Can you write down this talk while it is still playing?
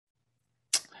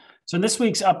So in this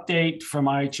week's update from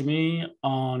IHME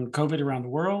on COVID around the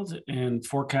world and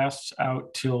forecasts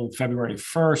out till February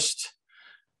 1st,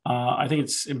 I think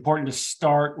it's important to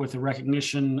start with the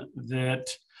recognition that,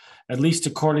 at least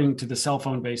according to the cell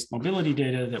phone-based mobility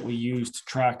data that we use to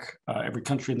track every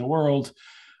country in the world,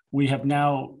 we have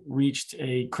now reached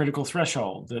a critical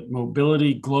threshold that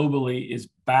mobility globally is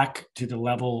back to the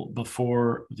level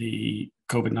before the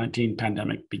COVID-19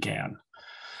 pandemic began.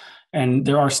 And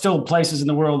there are still places in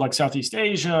the world like Southeast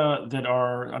Asia that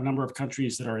are a number of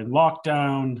countries that are in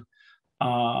lockdown.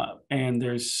 And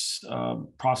there's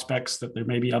prospects that there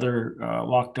may be other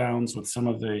lockdowns with some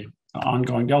of the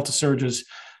ongoing Delta surges,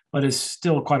 but it's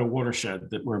still quite a watershed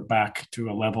that we're back to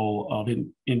a level of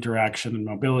interaction and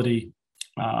mobility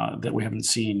that we haven't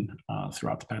seen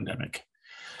throughout the pandemic.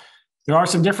 There are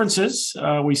some differences.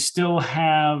 We still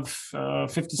have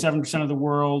 57% of the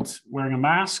world wearing a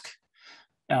mask.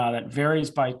 That varies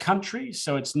by country.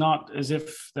 So it's not as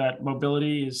if that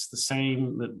mobility is the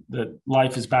same, that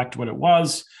life is back to what it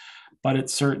was, but it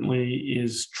certainly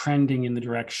is trending in the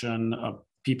direction of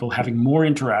people having more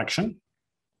interaction.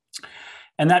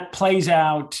 And that plays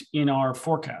out in our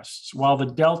forecasts. While the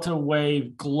Delta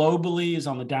wave globally is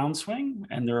on the downswing,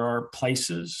 and there are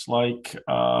places like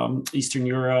Eastern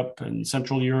Europe and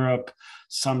Central Europe,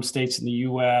 some states in the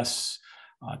US,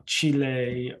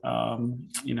 Chile,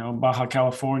 Baja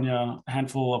California, a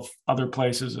handful of other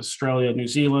places, Australia, New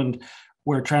Zealand,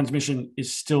 where transmission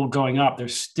is still going up. They're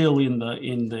still in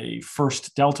the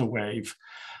first Delta wave.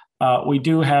 We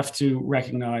do have to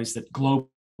recognize that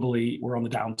globally we're on the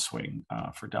downswing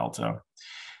for Delta.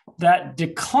 That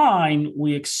decline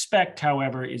we expect,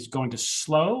 however, is going to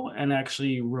slow and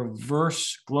actually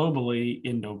reverse globally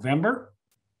in November.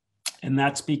 And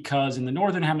that's because in the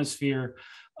Northern Hemisphere,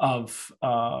 of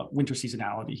winter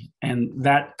seasonality. And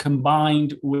that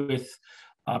combined with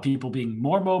people being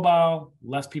more mobile,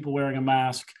 less people wearing a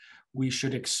mask, we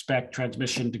should expect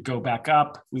transmission to go back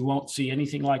up. We won't see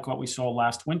anything like what we saw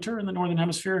last winter in the Northern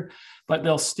Hemisphere, but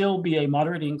there'll still be a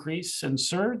moderate increase and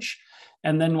surge.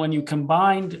 And then when you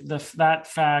combine that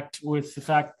fact with the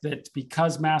fact that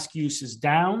because mask use is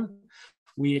down,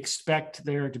 we expect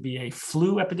there to be a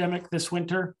flu epidemic this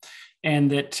winter,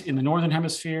 and that in the Northern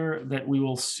Hemisphere that we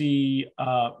will see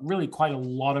really quite a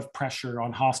lot of pressure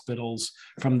on hospitals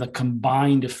from the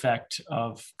combined effect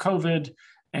of COVID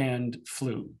and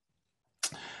flu.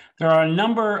 There are a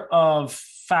number of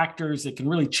factors that can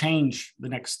really change the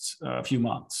next few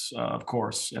months, of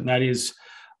course, and that is,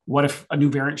 what if a new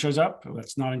variant shows up?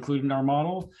 That's not included in our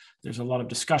model. There's a lot of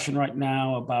discussion right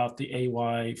now about the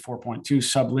AY 4.2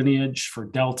 sublineage for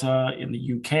Delta in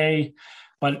the UK.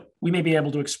 But we may be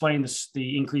able to explain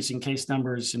the increasing case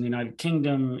numbers in the United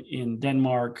Kingdom, in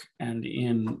Denmark, and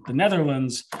in the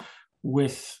Netherlands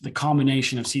with the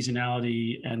combination of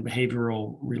seasonality and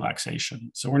behavioral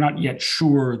relaxation. So we're not yet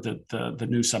sure that the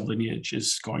new sublineage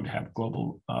is going to have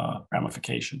global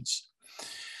ramifications.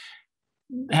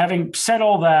 Having said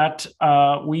all that,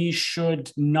 we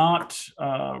should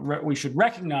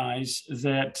recognize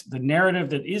that the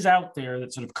narrative that is out there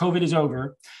that sort of COVID is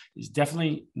over is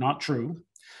definitely not true.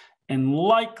 And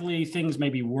likely things may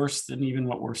be worse than even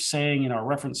what we're saying in our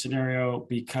reference scenario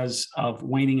because of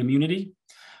waning immunity.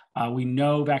 We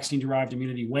know vaccine-derived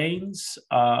immunity wanes.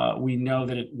 We know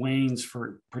that it wanes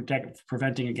for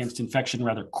preventing against infection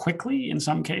rather quickly in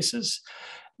some cases,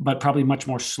 but probably much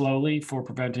more slowly for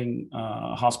preventing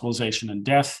hospitalization and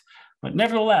death. But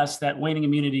nevertheless, that waning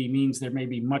immunity means there may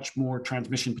be much more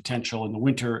transmission potential in the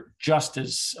winter, just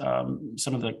as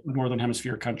some of the Northern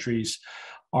Hemisphere countries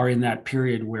are in that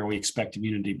period where we expect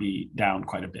immunity to be down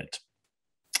quite a bit.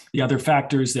 The other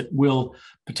factors that will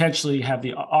potentially have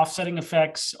the offsetting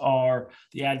effects are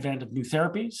the advent of new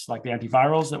therapies, like the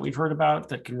antivirals that we've heard about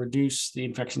that can reduce the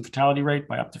infection fatality rate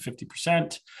by up to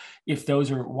 50%. If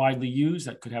those are widely used,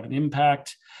 that could have an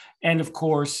impact. And of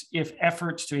course, if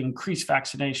efforts to increase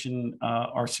vaccination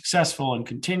are successful and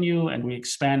continue, and we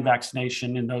expand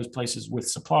vaccination in those places with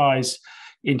supplies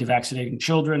into vaccinating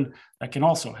children, that can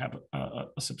also have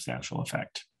a substantial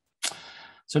effect.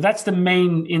 So that's the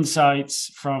main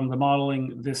insights from the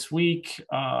modeling this week.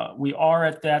 We are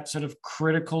at that sort of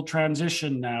critical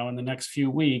transition now in the next few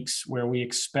weeks where we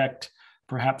expect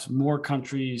perhaps more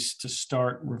countries to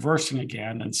start reversing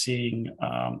again and seeing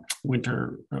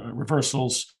winter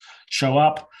reversals show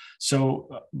up.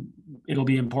 So it'll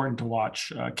be important to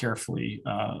watch carefully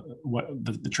what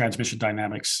the transmission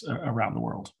dynamics around the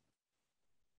world.